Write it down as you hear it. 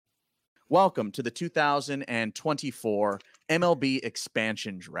Welcome to the 2024 MLB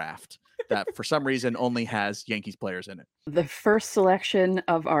expansion draft that for some reason only has Yankees players in it. The first selection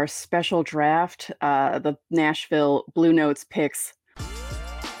of our special draft, the Nashville Blue Notes picks.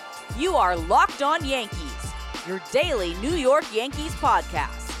 You are Locked On Yankees, your daily New York Yankees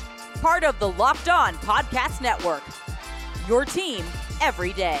podcast. Part of the Locked On Podcast Network, your team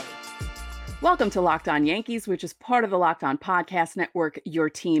every day. Welcome to Locked On Yankees, which is part of the Locked On Podcast Network, your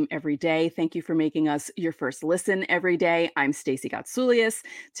team every day. Thank you for making us your first listen every day. I'm Stacey Gotsoulias.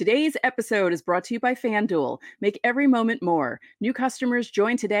 Today's episode is brought to you by FanDuel. Make every moment more. New customers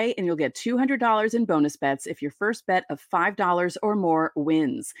join today and you'll get $200 in bonus bets if your first bet of $5 or more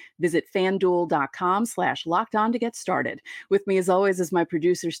wins. Visit FanDuel.com/LockedOn to get started. With me as always is my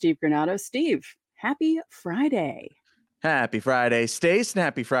producer, Steve Granado. Steve, happy Friday. Happy Friday, Stace, and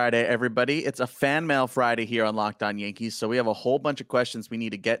happy Friday, everybody. It's a fan mail Friday here on Locked On Yankees, so we have a whole bunch of questions we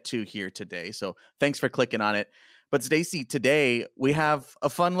need to get to here today, so thanks for clicking on it. But Stacey, today we have a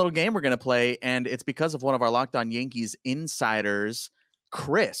fun little game we're going to play, and it's because of one of our Locked On Yankees insiders,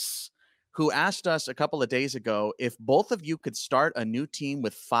 Chris, who asked us a couple of days ago, if both of you could start a new team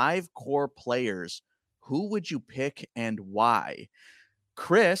with 5 core players, who would you pick and why?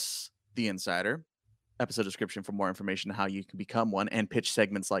 Chris, the insider, episode description for more information on how you can become one and pitch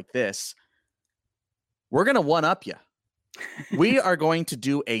segments like this. We're going to one-up you. We are going to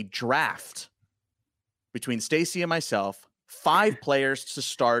do a draft between Stacey and myself, 5 players to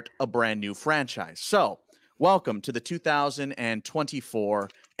start a brand new franchise. So welcome to the 2024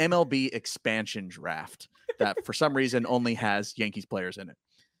 MLB expansion draft that for some reason only has Yankees players in it.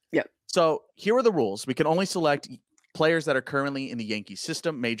 Yep. So here are the rules. We can only select players that are currently in the Yankees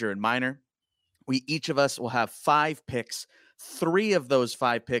system, major and minor. We each of us will have 5 picks. 3 of those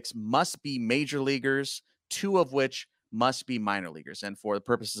 5 picks must be major leaguers, 2 of which must be minor leaguers. And for the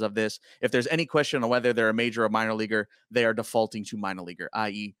purposes of this, if there's any question on whether they're a major or minor leaguer, they are defaulting to minor leaguer,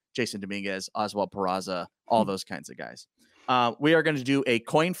 i.e. Jason Dominguez, Oswald Peraza, all those kinds of guys. We are going to do a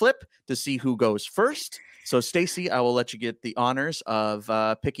coin flip to see who goes first. So Stacey, I will let you get the honors of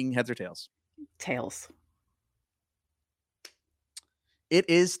picking heads or tails. Tails. It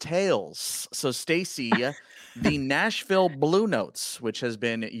is tails. So, Stacey, the Nashville Blue Notes, which has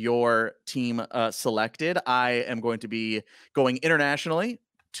been your team selected, I am going to be going internationally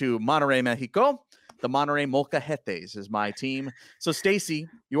to Monterrey, Mexico. The Monterrey Molcajetes is my team. So, Stacey,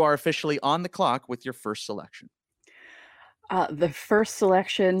 you are officially on the clock with your first selection. The first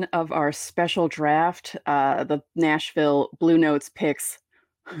selection of our special draft, the Nashville Blue Notes picks.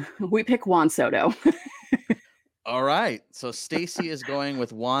 We pick Juan Soto. All right. So Stacey is going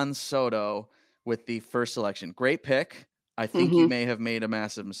with Juan Soto with the first selection. Great pick. I think you may have made a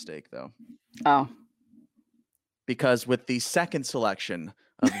massive mistake, though. Oh. Because with the second selection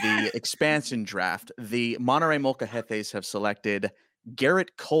of the expansion draft, the Monterrey Molcajetes have selected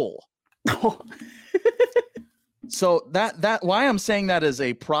Garrett Cole. Oh. So that why I'm saying that is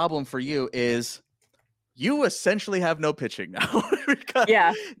a problem for you is you essentially have no pitching now. Because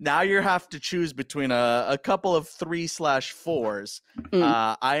now you have to choose between a couple of 3/4s.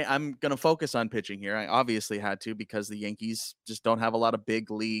 I'm going to focus on pitching here. I obviously had to because the Yankees just don't have a lot of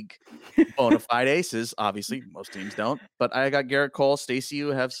big league bona fide aces. Obviously, most teams don't. But I got Garrett Cole. Stacey, you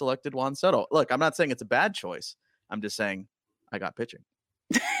have selected Juan Soto. Look, I'm not saying it's a bad choice. I'm just saying I got pitching.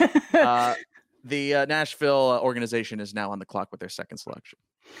 The Nashville organization is now on the clock with their second selection.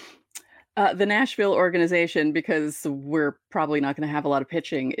 The Nashville organization, because we're probably not going to have a lot of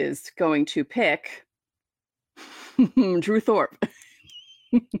pitching, is going to pick Drew Thorpe.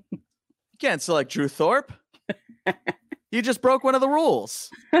 You can't select Drew Thorpe. You just broke one of the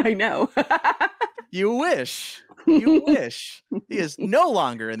rules. I know. You wish. You wish. He is no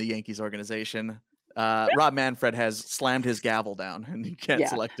longer in the Yankees organization. Rob Manfred has slammed his gavel down, and you can't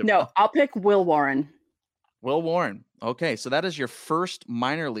select him. No, I'll pick Will Warren. Will Warren. Okay, so that is your first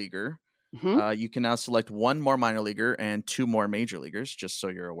minor leaguer. You can now select 1 more minor leaguer and 2 more major leaguers, just so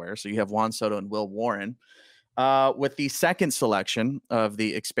you're aware. So you have Juan Soto and Will Warren. With the second selection of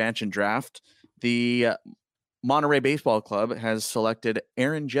the expansion draft, the Monterey Baseball Club has selected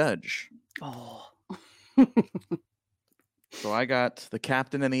Aaron Judge. Oh. So I got the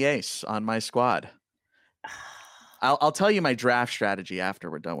captain and the ace on my squad. I'll tell you my draft strategy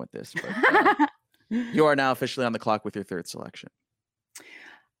after we're done with this. But, you are now officially on the clock with your third selection.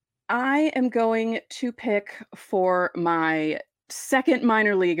 I am going to pick for my second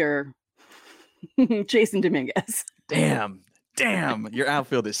minor leaguer, Jason Dominguez. Damn. Your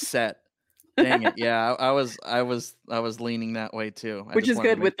outfield is set. Dang it. Yeah, I was leaning that way too. I Which just is wanted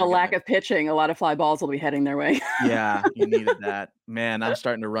to good make with sure the I get lack my of pitching. A lot of fly balls will be heading their way. Yeah, you needed that. Man, I'm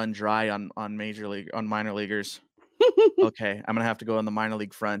starting to run dry on minor leaguers. Okay, I'm gonna have to go on the minor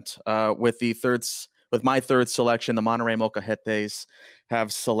league front. With my third selection, the Monterey Mocajetes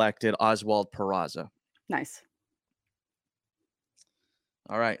have selected Oswald Peraza. Nice.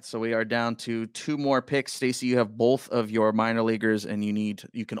 All right, so we are down to 2 more picks. Stacy, you have both of your minor leaguers, and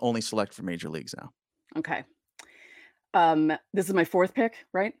you can only select for major leagues now. Okay. This is my fourth pick,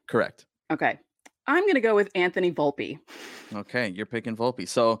 right? Correct. Okay. I'm gonna go with Anthony Volpe. Okay, you're picking Volpe.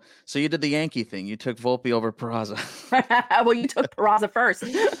 So you did the Yankee thing. You took Volpe over Peraza. Well, you took Peraza first.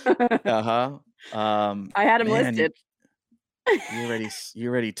 Uh-huh. I had him Man, listed. you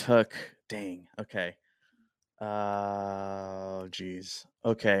already took. Dang. Okay. Oh, geez.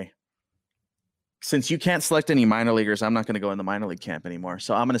 Okay. Since you can't select any minor leaguers, I'm not going to go in the minor league camp anymore.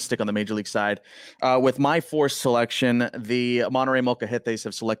 So I'm going to stick on the major league side. With my fourth selection, the Monterey Mocajetes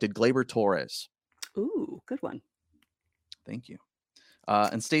have selected Gleyber Torres. Ooh, good one. Thank you.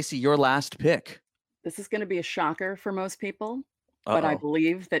 And Stacy, your last pick. This is gonna be a shocker for most people, but I Uh-oh.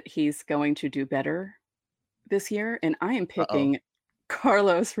 believe that he's going to do better this year, and I am Uh-oh. picking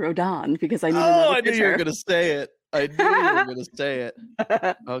Carlos Rodon because I need Oh, another I knew you were pitcher. going to say it. I knew you were going to say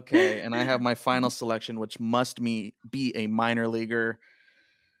it. Okay, and I have my final selection, which must be a minor leaguer.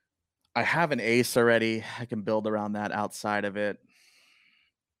 I have an ace already. I can build around that outside of it.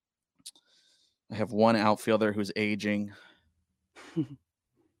 I have one outfielder who's aging.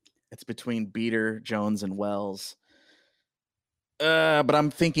 It's between Beater, Jones, and Wells. But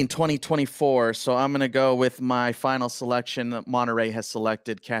I'm thinking 2024, so I'm going to go with my final selection. Monterey has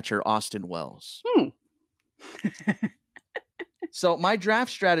selected catcher Austin Wells. So my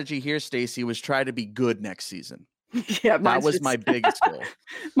draft strategy here, Stacy, was try to be good next season. Yeah, That was my biggest goal.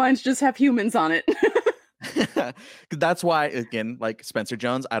 Mine's just have humans on it. That's why, again, like Spencer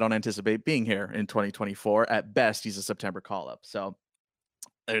Jones, I don't anticipate being here in 2024. At best, he's a September call-up. So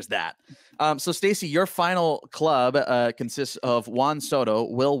there's that. So Stacy, your final club consists of Juan Soto,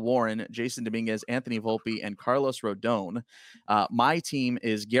 Will Warren, Jason Dominguez, Anthony Volpe, and Carlos Rodon. My team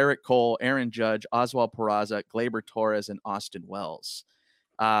is Garrett Cole, Aaron Judge, Oswald Peraza, Gleyber Torres, and Austin Wells.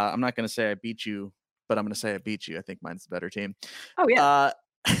 I'm not going to say I beat you, but I'm going to say I beat you. I think mine's the better team. Oh, yeah.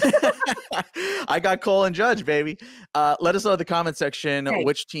 I got Cole and Judge, baby. Let us know in the comment section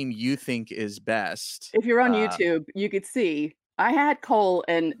which team you think is best. If you're on YouTube, you could see I had Cole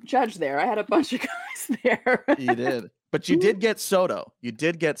and Judge there. I had a bunch of guys there. You did. But you did get Soto.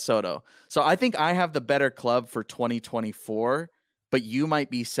 So I think I have the better club for 2024, but you might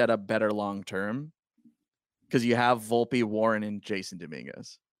be set up better long term because you have Volpe, Warren, and Jason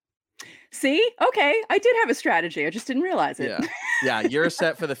Dominguez. See? Okay. I did have a strategy. I just didn't realize it. Yeah. You're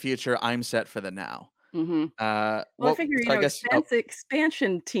set for the future. I'm set for the now. Mm-hmm. Well, I figure, I guess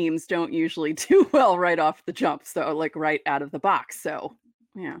expansion teams don't usually do well right off the jump. So like right out of the box. So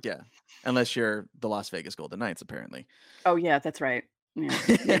yeah. Unless you're the Las Vegas Golden Knights, apparently. Oh yeah, that's right. Yeah.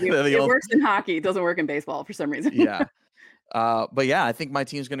 It works in hockey. It doesn't work in baseball for some reason. Yeah. But yeah, I think my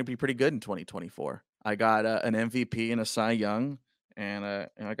team's going to be pretty good in 2024. I got an MVP and a Cy Young, and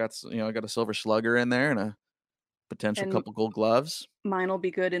I got a Silver Slugger in there and a potential couple Gold Gloves. Mine will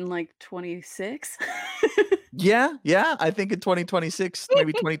be good in like 26. Yeah. I think in 2026,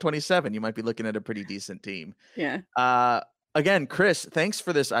 maybe 2027, you might be looking at a pretty decent team. Yeah. Again, Chris, thanks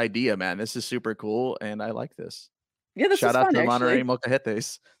for this idea, man. This is super cool, and I like this. Yeah, this Shout is out fun, to the Monterey actually.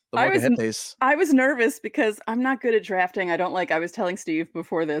 Mocajetes. I was nervous because I'm not good at drafting. I was telling Steve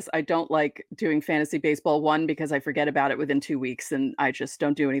before this, I don't like doing fantasy baseball, one, because I forget about it within 2 weeks and I just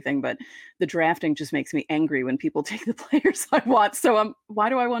don't do anything. But the drafting just makes me angry when people take the players I want. So why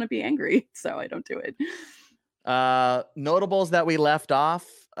do I want to be angry? So I don't do it. Notables that we left off.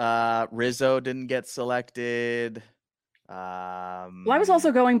 Rizzo didn't get selected. Well, I was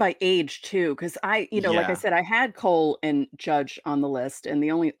also going by age too, because like I said, I had Cole and Judge on the list, and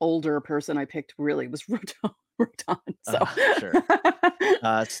the only older person I picked really was Rodon. So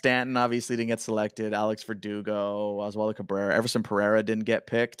sure. Stanton obviously didn't get selected. Alex Verdugo, Oswaldo Cabrera, Everson Pereira didn't get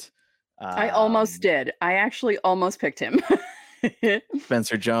picked. I almost did. I actually almost picked him.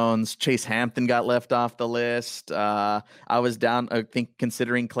 Spencer Jones, Chase Hampton got left off the list. I was down, I think,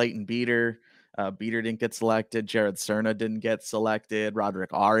 considering Clayton Beater. Beater didn't get selected. Jared Cerna didn't get selected.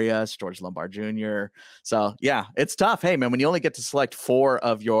 Roderick Arias, George Lombard Jr. So yeah, it's tough. Hey man, when you only get to select 4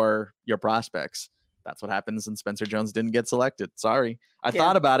 of your prospects, that's what happens. And Spencer Jones didn't get selected. Sorry, I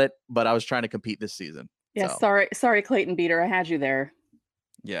thought about it, but I was trying to compete this season. Yeah, so. sorry, Clayton Beater. I had you there.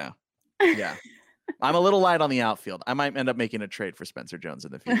 Yeah. I'm a little light on the outfield. I might end up making a trade for Spencer Jones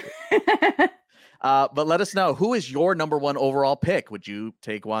in the future. But let us know, who is your number one overall pick? Would you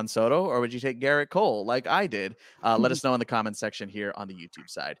take Juan Soto or would you take Garrett Cole like I did? Let us know in the comments section here on the YouTube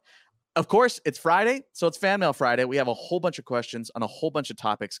side. Of course, it's Friday, so it's Fan Mail Friday. We have a whole bunch of questions on a whole bunch of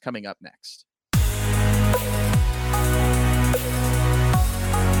topics coming up next.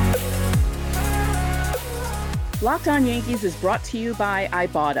 Locked On Yankees is brought to you by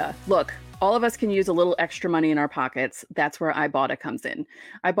Ibotta. Look, all of us can use a little extra money in our pockets. That's where Ibotta comes in.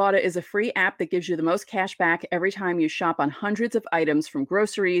 Ibotta is a free app that gives you the most cash back every time you shop on hundreds of items, from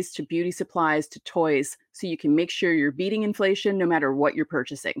groceries to beauty supplies to toys, so you can make sure you're beating inflation no matter what you're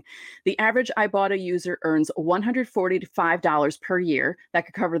purchasing. The average Ibotta user earns $145 per year. That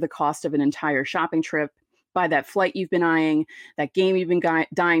could cover the cost of an entire shopping trip, buy that flight you've been eyeing, that game you've been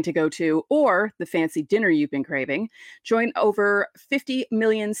dying to go to, or the fancy dinner you've been craving. Join over 50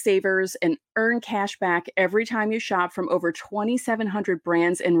 million savers and earn cash back every time you shop from over 2,700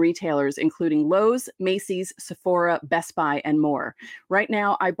 brands and retailers, including Lowe's, Macy's, Sephora, Best Buy, and more. Right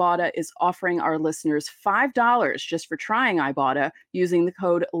now, Ibotta is offering our listeners $5 just for trying Ibotta using the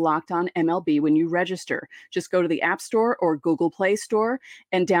code LOCKEDONMLB when you register. Just go to the App Store or Google Play Store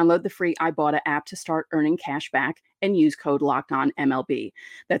and download the free Ibotta app to start earning cash back and use code LOCKEDONMLB.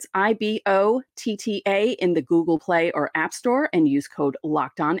 That's IBOTTA in the Google Play or App Store and use code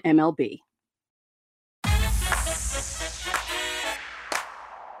LOCKEDONMLB.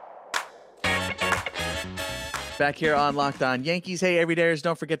 Back here on Locked On Yankees. Hey, everydayers,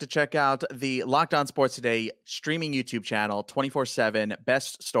 don't forget to check out the Locked On Sports Today streaming YouTube channel, 24/7,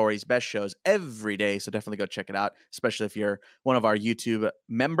 best stories, best shows every day. So definitely go check it out, especially if you're one of our YouTube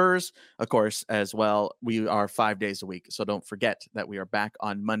members. Of course, as well, we are 5 days a week. So don't forget that we are back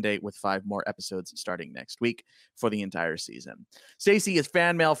on Monday with 5 more episodes starting next week for the entire season. Stacey, it's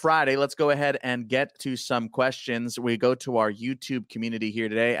Fan Mail Friday. Let's go ahead and get to some questions. We go to our YouTube community here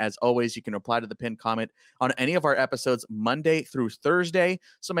today. As always, you can reply to the pinned comment on any of our episodes Monday through Thursday,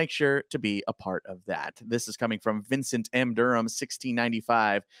 so make sure to be a part of that. This is coming from Vincent M. Durham,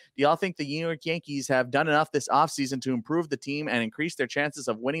 1695. Do y'all think the New York Yankees have done enough this offseason to improve the team and increase their chances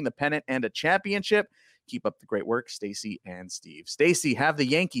of winning the pennant and a championship? Keep up the great work, Stacey and Steve. Stacey, have the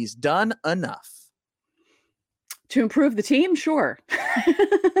Yankees done enough? To improve the team? Sure.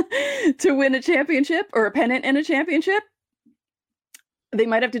 To win a championship or a pennant and a championship? They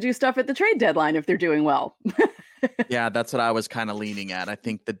might have to do stuff at the trade deadline if they're doing well. Yeah, that's what I was kind of leaning at. I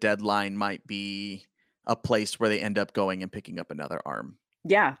think the deadline might be a place where they end up going and picking up another arm.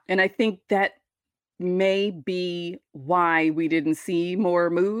 Yeah, and I think that may be why we didn't see more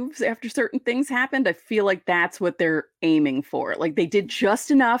moves after certain things happened. I feel like that's what they're aiming for. Like, they did just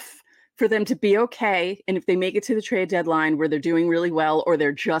enough for them to be okay, and if they make it to the trade deadline where they're doing really well or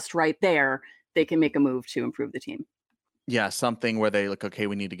they're just right there, they can make a move to improve the team. Yeah, something where they look, okay,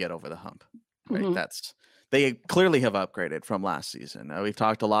 we need to get over the hump. Right? Mhm. They clearly have upgraded from last season. We've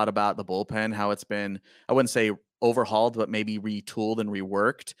talked a lot about the bullpen, how it's been, I wouldn't say overhauled, but maybe retooled and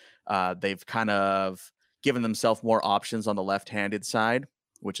reworked. They've kind of given themselves more options on the left-handed side,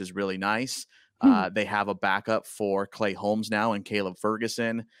 which is really nice. They have a backup for Clay Holmes now and Caleb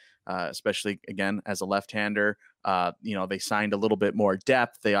Ferguson, especially, again, as a left-hander. They signed a little bit more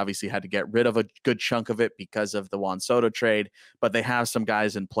depth. They obviously had to get rid of a good chunk of it because of the Juan Soto trade, but they have some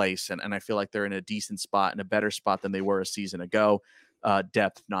guys in place, and I feel like they're in a decent spot, in a better spot than they were a season ago,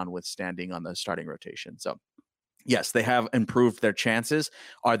 depth notwithstanding on the starting rotation. So yes, they have improved their chances.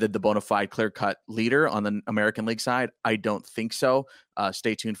 Are they the bona fide clear-cut leader on the American League side? I don't think so.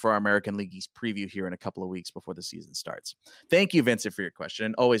 Stay tuned for our American League East preview here in a couple of weeks before the season starts. Thank you, Vincent, for your question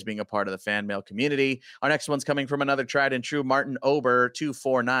and always being a part of the fan mail community. Our next one's coming from another tried and true, Martin Ober,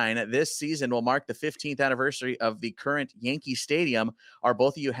 249. This season will mark the 15th anniversary of the current Yankee Stadium. Are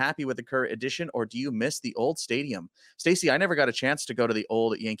both of you happy with the current addition, or do you miss the old stadium? Stacey, I never got a chance to go to the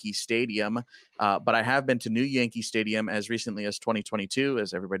old Yankee Stadium, but I have been to new Yankee Stadium as recently as 2022,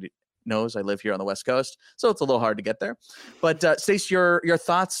 as everybody knows. I live here on the West Coast, so it's a little hard to get there. But Stacey, your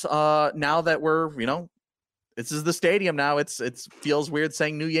thoughts now that we're, this is the stadium now. It feels weird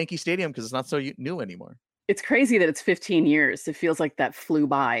saying new Yankee Stadium because it's not so new anymore. It's crazy that it's 15 years. It feels like that flew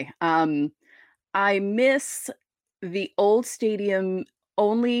by. I miss the old stadium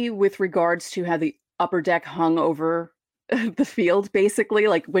only with regards to how the upper deck hung over the field, basically.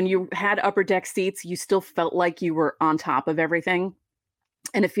 Like, when you had upper deck seats, you still felt like you were on top of everything.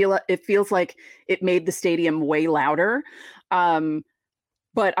 And it feels like it made the stadium way louder.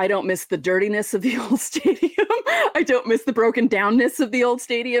 But I don't miss the dirtiness of the old stadium. I don't miss the broken downness of the old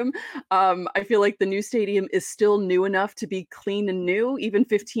stadium. I feel like the new stadium is still new enough to be clean and new. Even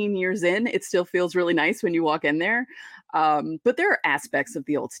 15 years in, it still feels really nice when you walk in there. But there are aspects of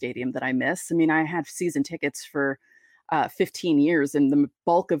the old stadium that I miss. I mean, I had season tickets for 15 years, and the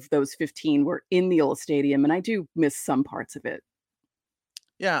bulk of those 15 were in the old stadium, and I do miss some parts of it.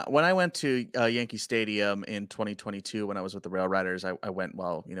 Yeah, when I went to Yankee Stadium in 2022, when I was with the Rail Riders, I went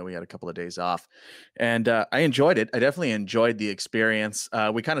while we had a couple of days off, and I enjoyed it. I definitely enjoyed the experience.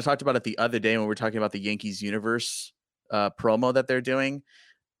 We kind of talked about it the other day when we were talking about the Yankees Universe promo that they're doing.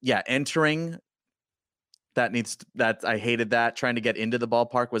 Yeah, entering that I hated that. Trying to get into the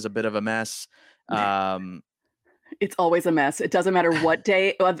ballpark was a bit of a mess. It's always a mess. It doesn't matter what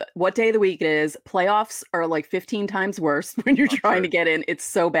day of the week it is. Playoffs are like 15 times worse when you're trying to get in. It's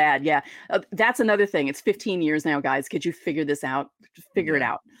so bad. Yeah. That's another thing. It's 15 years now, guys. Could you figure this out? Just figure it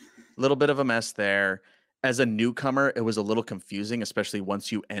out. A little bit of a mess there. As a newcomer, it was a little confusing, especially once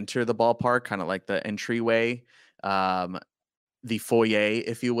you enter the ballpark, kind of like the entryway, the foyer,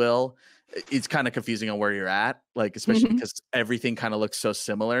 if you will. It's kind of confusing on where you're at, like, especially because everything kind of looks so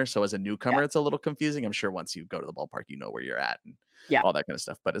similar. So as a newcomer, it's a little confusing. I'm sure once you go to the ballpark, you know where you're at and all that kind of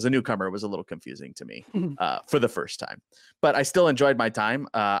stuff. But as a newcomer, it was a little confusing to me for the first time. But I still enjoyed my time.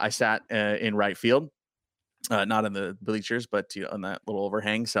 I sat in right field, not in the bleachers, but on that little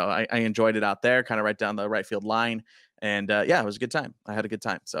overhang. So I enjoyed it out there, kind of right down the right field line. And it was a good time. I had a good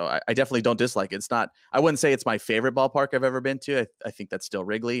time. So I definitely don't dislike it. It's not, I wouldn't say it's my favorite ballpark I've ever been to. I think that's still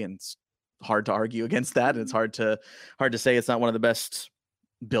Wrigley, and it's hard to argue against that. And it's hard to say it's not one of the best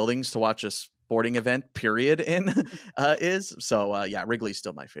buildings to watch a sporting event period in is. So Wrigley's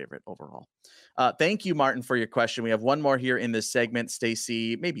still my favorite overall. Thank you, Martin, for your question. We have one more here in this segment,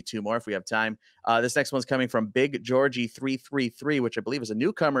 Stacy, maybe two more if we have time. This next one's coming from Big Georgie 333, which I believe is a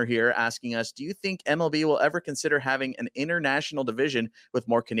newcomer here, asking us, do you think MLB will ever consider having an international division with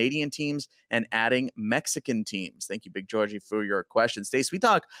more Canadian teams and adding Mexican teams? Thank you, Big Georgie, for your question. Stace, we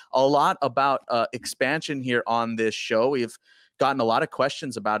talk a lot about expansion here on this show. We've gotten a lot of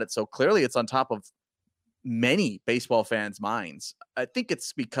questions about it, so clearly it's on top of many baseball fans' minds. I think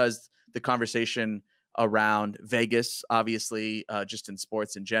it's because the conversation around Vegas, obviously, just in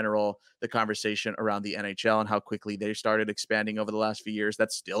sports in general, the conversation around the NHL and how quickly they started expanding over the last few years.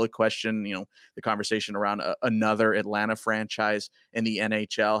 That's still a question. The conversation around another Atlanta franchise in the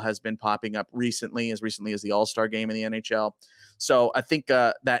NHL has been popping up recently as the All-Star game in the NHL. So I think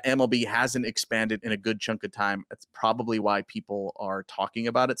that MLB hasn't expanded in a good chunk of time. That's probably why people are talking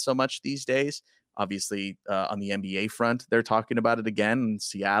about it so much these days. Obviously, on the NBA front, they're talking about it again in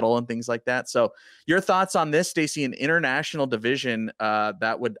Seattle and things like that. So your thoughts on this, Stacey, an international division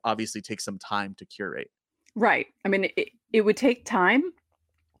that would obviously take some time to curate. Right. I mean, it would take time.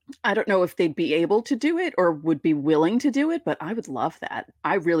 I don't know if they'd be able to do it or would be willing to do it, but I would love that.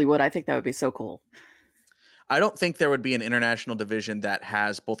 I really would. I think that would be so cool. I don't think there would be an international division that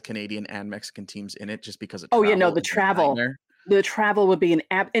has both Canadian and Mexican teams in it just because of the travel. The travel would be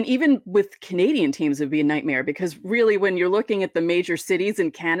and even with Canadian teams, it would be a nightmare because really when you're looking at the major cities in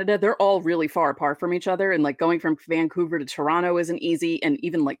Canada, they're all really far apart from each other. And like going from Vancouver to Toronto isn't easy. And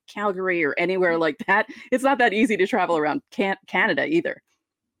even like Calgary or anywhere like that, it's not that easy to travel around Canada either.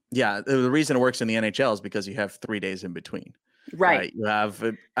 Yeah. The reason it works in the NHL is because you have 3 days in between. Right. You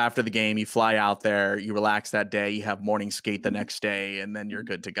have after the game, you fly out there, you relax that day, you have morning skate the next day, and then you're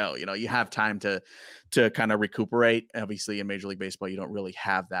good to go. You have time to kind of recuperate. Obviously, in Major League Baseball, you don't really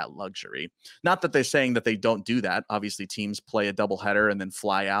have that luxury. Not that they're saying that they don't do that. Obviously, teams play a doubleheader and then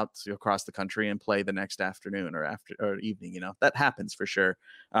fly out across the country and play the next afternoon or evening. That happens for sure.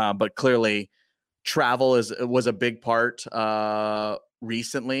 But clearly, travel was a big part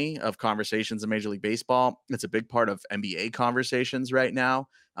recently of conversations in Major League Baseball. It's a big part of NBA conversations right now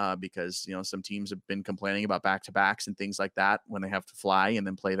because, some teams have been complaining about back-to-backs and things like that when they have to fly and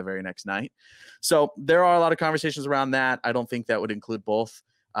then play the very next night. So there are a lot of conversations around that. I don't think that would include both.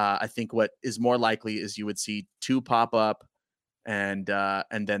 I think what is more likely is you would see two pop up and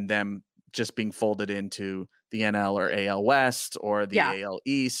then them just being folded into the NL or AL West or the AL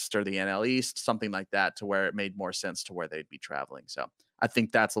East or the NL East, something like that, to where it made more sense to where they'd be traveling. So I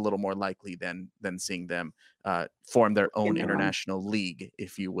think that's a little more likely than seeing them form their own international league,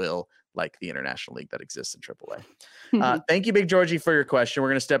 if you will, like the international league that exists in AAA. Thank you, Big Georgie, for your question. We're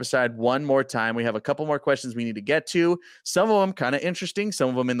going to step aside one more time. We have a couple more questions we need to get to. Some of them kind of interesting, some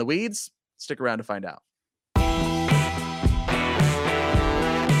of them in the weeds. Stick around to find out.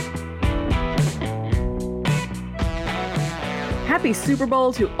 Happy Super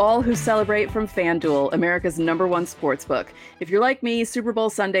Bowl to all who celebrate from FanDuel, America's #1 sportsbook. If you're like me, Super Bowl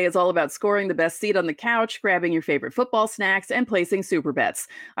Sunday is all about scoring the best seat on the couch, grabbing your favorite football snacks, and placing super bets.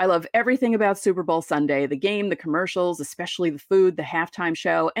 I love everything about Super Bowl Sunday, the game, the commercials, especially the food, the halftime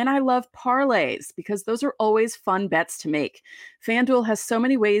show, and I love parlays because those are always fun bets to make. FanDuel has so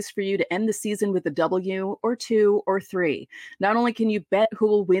many ways for you to end the season with a W or 2 or 3. Not only can you bet who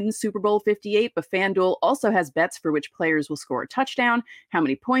will win Super Bowl 58, but FanDuel also has bets for which players will score a touchdown, how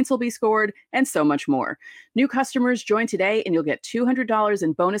many points will be scored, and so much more. New customers join today and you'll get $200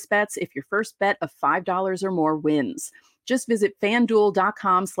 in bonus bets if your first bet of $5 or more wins. Just visit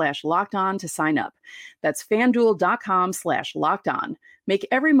fanduel.com/lockedon to sign up. That's fanduel.com/lockedon. Make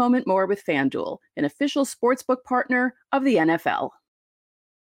every moment more with FanDuel, an official sportsbook partner of the NFL.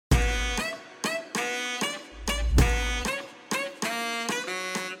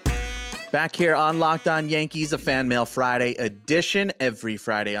 Back here on Locked On Yankees, a Fan Mail Friday edition. Every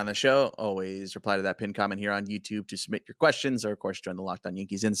Friday on the show, always reply to that pinned comment here on YouTube to submit your questions, or of course join the Locked On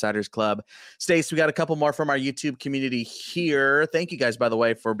Yankees Insiders Club. Stace, we got a couple more from our YouTube community here. Thank you guys, by the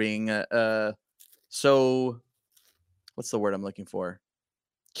way, for being so, what's the word I'm looking for?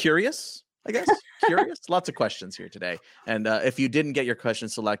 Curious, I guess. Curious. Lots of questions here today. And if you didn't get your question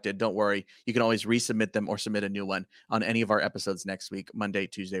selected, don't worry. You can always resubmit them or submit a new one on any of our episodes next week, Monday,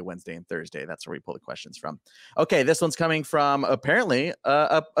 Tuesday, Wednesday, and Thursday. That's where we pull the questions from. Okay, this one's coming from apparently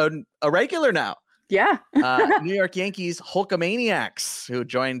a regular now. Yeah. New York Yankees Hulkamaniacs, who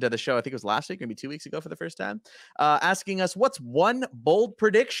joined the show, I think it was last week, maybe 2 weeks ago for the first time, asking us, what's one bold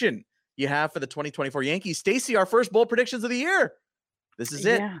prediction you have for the 2024 Yankees? Stacey, our first bold predictions of the year. This is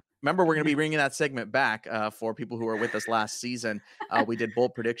it. Yeah. Remember, we're going to be bringing that segment back for people who were with us last season. We did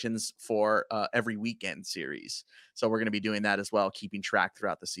bold predictions for every weekend series. So we're going to be doing that as well, keeping track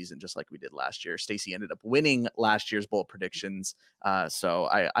throughout the season, just like we did last year. Stacey ended up winning last year's bold predictions. So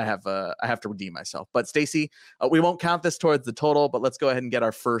I have to redeem myself. But Stacey, we won't count this towards the total, but let's go ahead and get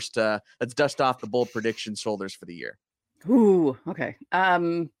our first, let's dust off the bold prediction shoulders for the year. Ooh, okay.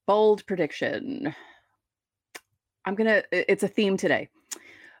 Bold prediction. It's a theme today.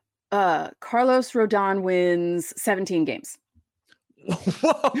 Carlos Rodon wins 17 games.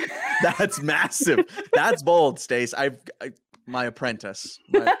 Whoa, that's massive. That's bold, Stace. My apprentice.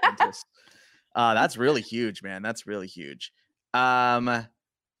 That's really huge, man. That's really huge. I'm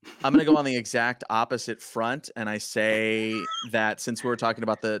going to go on the exact opposite front, and I say that since we were talking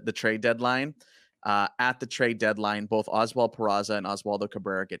about the trade deadline, at the trade deadline, both Oswald Peraza and Oswaldo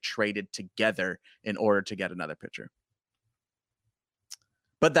Cabrera get traded together in order to get another pitcher.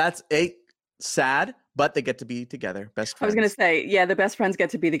 But that's sad, but they get to be together. Best friends. I was going to say, yeah, the best friends get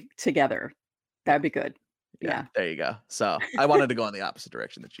to be together. That'd be good. Yeah. There you go. So I wanted to go in the opposite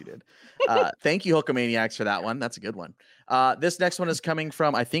direction that you did. Thank you, Hulkamaniacs, for that one. That's a good one. This next one is coming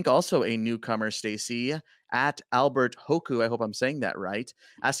from, I think, also a newcomer, Stacey, at Albert Hoku. I hope I'm saying that right.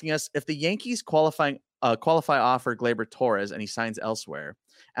 Asking us if the Yankees qualify offer Gleyber Torres and he signs elsewhere,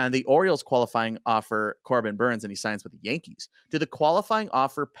 and the Orioles qualifying offer Corbin Burns and he signs with the Yankees, do the qualifying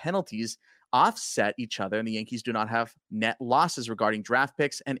offer penalties offset each other and the Yankees do not have net losses regarding draft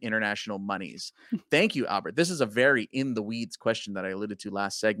picks and international monies? Thank you, Albert. This is a very in the weeds question that I alluded to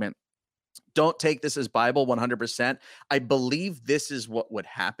last segment. Don't take this as Bible 100%. I believe this is what would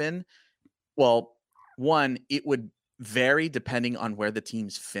happen. Well, one, it would vary depending on where the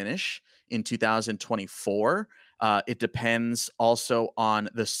teams finish in 2024. It depends also on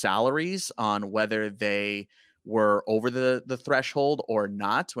the salaries, on whether they were over the threshold or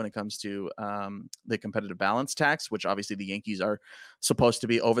not when it comes to the competitive balance tax, which obviously the Yankees are supposed to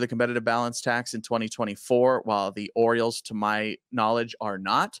be over the competitive balance tax in 2024, while the Orioles, to my knowledge, are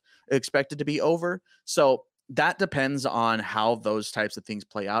not expected to be over. So that depends on how those types of things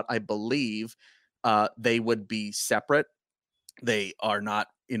play out. I believe they would be separate. They are not,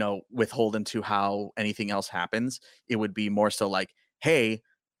 withholden to how anything else happens. It would be more so like, hey,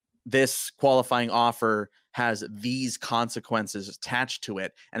 this qualifying offer has these consequences attached to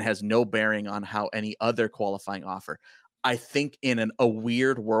it and has no bearing on how any other qualifying offer. I think in a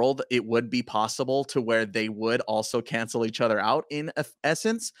weird world, it would be possible to where they would also cancel each other out in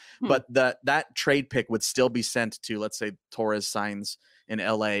essence, but that trade pick would still be sent to, let's say Torres signs in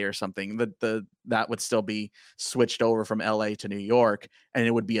LA or something, that would still be switched over from LA to New York, and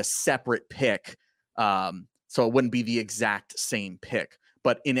it would be a separate pick. So it wouldn't be the exact same pick,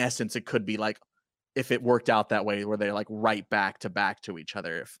 but in essence, it could be like, if it worked out that way where they're like right back to each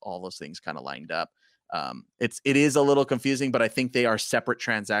other, if all those things kind of lined up. It is a little confusing, but I think they are separate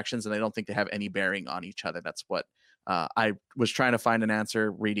transactions and I don't think they have any bearing on each other. That's what I was trying to find an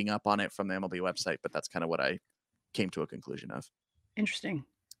answer reading up on it from the MLB website, but that's kind of what I came to a conclusion of. Interesting.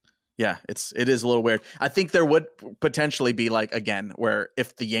 Yeah, it is a little weird. I think there would potentially be like, again, where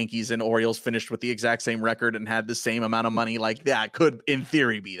if the Yankees and Orioles finished with the exact same record and had the same amount of money, like that could in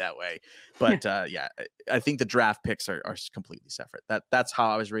theory be that way. But yeah, I think the draft picks are completely separate. That's how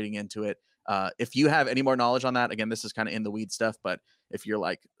I was reading into it. If you have any more knowledge on that, again, this is kind of in the weed stuff, but if you're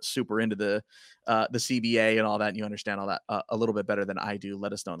like super into the CBA and all that, and you understand all that a little bit better than I do,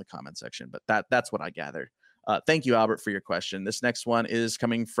 let us know in the comment section. But that's what I gathered. Thank you, Albert, for your question. This next one is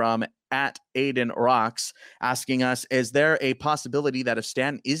coming from at Aiden Rocks, asking us, is there a possibility that if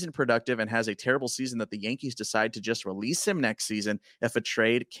Stanton isn't productive and has a terrible season, that the Yankees decide to just release him next season if a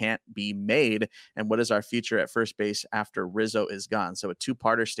trade can't be made? And what is our future at first base after Rizzo is gone? So a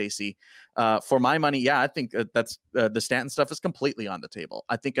two-parter, Stacey. For my money, yeah, I think that's the Stanton stuff is completely on the table.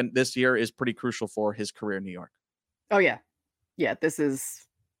 I think this year is pretty crucial for his career in New York. Oh, yeah. Yeah, this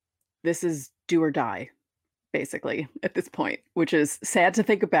is do or die, basically, at this point, which is sad to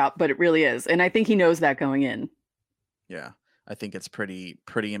think about, but it really is. And I think he knows that going in. Yeah, I think it's pretty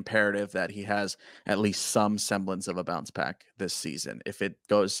imperative that he has at least some semblance of a bounce back this season. If it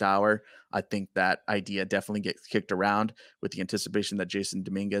goes sour, I think that idea definitely gets kicked around with the anticipation that Jason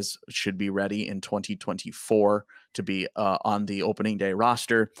Dominguez should be ready in 2024 to be on the opening day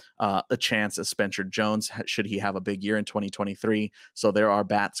roster. A chance of Spencer Jones, should he have a big year in 2023. So there are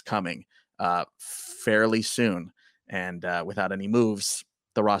bats coming fairly soon, and without any moves,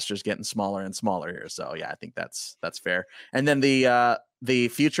 the roster's getting smaller and smaller here. So yeah, I think that's fair. And then the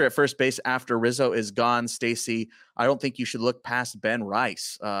future at first base after Rizzo is gone, Stacey, I don't think you should look past Ben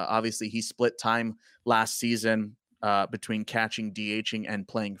Rice. Obviously, he split time last season between catching, DHing, and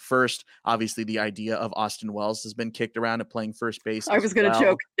playing first. Obviously, the idea of Austin Wells has been kicked around at playing first base. I was going to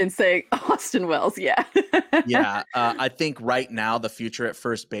joke and say Austin Wells. Yeah. Yeah. I think right now the future at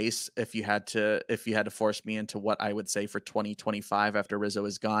first base, if you had to force me into what I would say for 2025 after Rizzo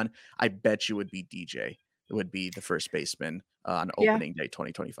is gone, I bet you would be DJ. It would be the first baseman on opening day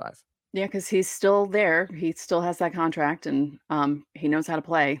 2025. Yeah, because he's still there. He still has that contract, and he knows how to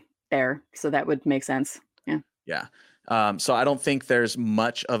play there. So that would make sense. Yeah. Yeah. So I don't think there's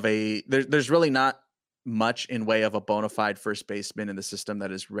much of there's really not much in way of a bona fide first baseman in the system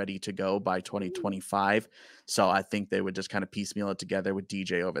that is ready to go by 2025. So I think they would just kind of piecemeal it together with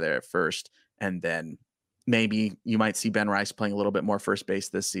DJ over there at first. And then maybe you might see Ben Rice playing a little bit more first base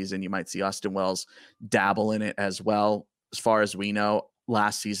this season. You might see Austin Wells dabble in it as well. As far as we know,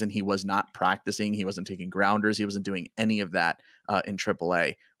 last season, he was not practicing. He wasn't taking grounders. He wasn't doing any of that in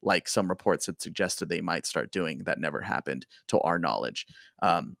AAA, like some reports had suggested they might start doing. That never happened to our knowledge.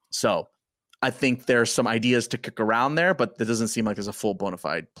 So I think there's some ideas to kick around there, but it doesn't seem like there's a full bona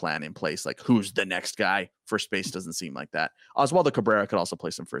fide plan in place. Like, who's the next guy? First base doesn't seem like that. Oswaldo Cabrera could also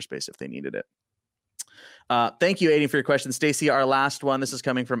play some first base if they needed it. Thank you, Aiden, for your question. Stacey, our last one. This is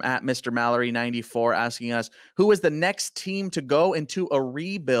coming from at Mr. Mallory 94, asking us, who is the next team to go into a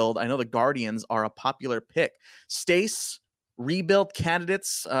rebuild? I know the Guardians are a popular pick. Stace, rebuild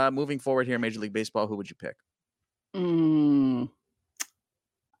candidates moving forward here in Major League Baseball, who would you pick?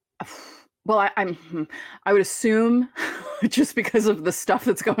 Well, I would assume, just because of the stuff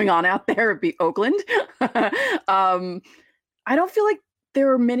that's going on out there, it'd be Oakland. I don't feel like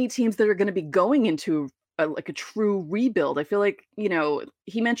there are many teams that are going to be going into a true rebuild. I feel like,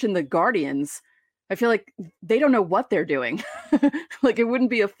 he mentioned the Guardians. I feel like they don't know what they're doing. Like, it wouldn't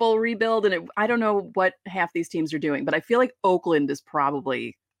be a full rebuild, and I don't know what half these teams are doing, but I feel like Oakland is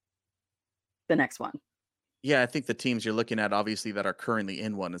probably the next one. Yeah, I think the teams you're looking at, obviously, that are currently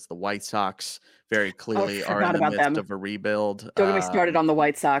in one is the White Sox. Very clearly are in the midst of a rebuild. Don't get me started on the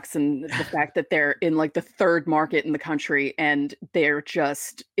White Sox and the fact that they're in like the third market in the country, and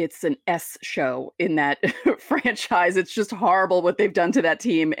it's an S show in that franchise. It's just horrible what they've done to that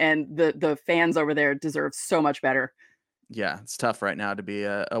team, and the fans over there deserve so much better. Yeah, it's tough right now to be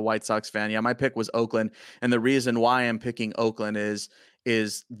a White Sox fan. Yeah, my pick was Oakland. And the reason why I'm picking Oakland is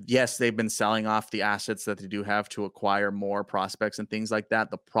yes, they've been selling off the assets that they do have to acquire more prospects and things like that.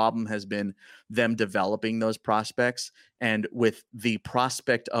 The problem has been them developing those prospects. And with the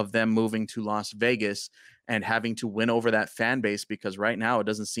prospect of them moving to Las Vegas and having to win over that fan base, because right now it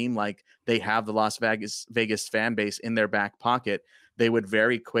doesn't seem like they have the Las Vegas fan base in their back pocket, they would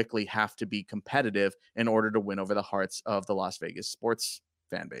very quickly have to be competitive in order to win over the hearts of the Las Vegas sports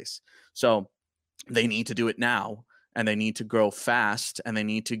fan base. So they need to do it now, and they need to grow fast, and they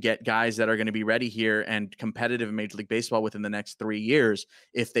need to get guys that are going to be ready here and competitive in Major League Baseball within the next 3 years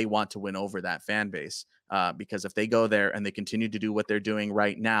if they want to win over that fan base. Because if they go there and they continue to do what they're doing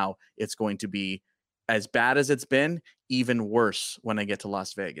right now, it's going to be as bad as it's been, even worse when I get to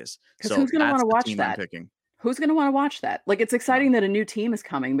Las Vegas. So who's going to want to watch team that? I'm picking. Who's going to want to watch that? Like, it's exciting that a new team is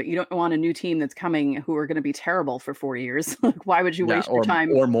coming, but you don't want a new team that's coming who are going to be terrible for 4 years. Like, why would you Yeah, waste your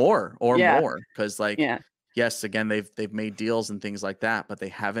time? or more, Yeah. because like, Yeah. yes, again, they've made deals and things like that, but they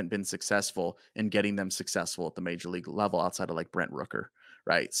haven't been successful in getting them successful at the major league level outside of like Brent Rooker,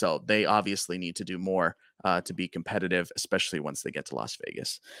 right? So they obviously need to do more to be competitive, especially once they get to Las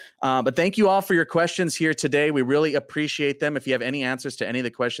Vegas. But thank you all for your questions here today. We really appreciate them. If you have any answers to any of the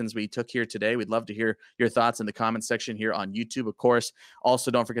questions we took here today, we'd love to hear your thoughts in the comment section here on YouTube, of course.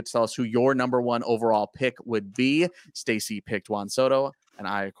 Also, don't forget to tell us who your number one overall pick would be. Stacy picked Juan Soto, and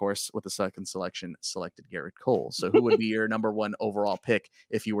I, of course, with the second selection, selected Garrett Cole. So who would be your number one overall pick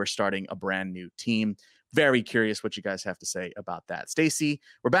if you were starting a brand new team? Very curious what you guys have to say about that. Stacy,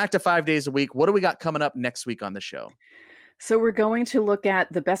 we're back to 5 days a week. What do we got coming up next week on the show? So we're going to look at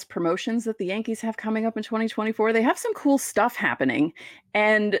the best promotions that the Yankees have coming up in 2024. They have some cool stuff happening,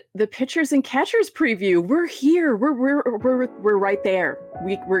 and the pitchers and catchers preview. We're here. We're right there.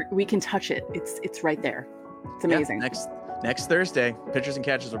 We can touch it. It's right there. It's amazing. Yeah, next Thursday, pitchers and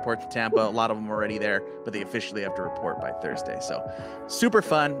catchers report to Tampa. A lot of them are already there, but they officially have to report by Thursday. So super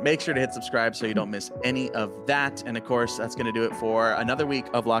fun. Make sure to hit subscribe so you don't miss any of that. And of course, that's going to do it for another week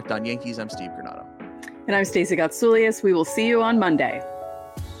of Locked On Yankees. I'm Steve Granado. And I'm Stacey Gotsoulias. We will see you on Monday.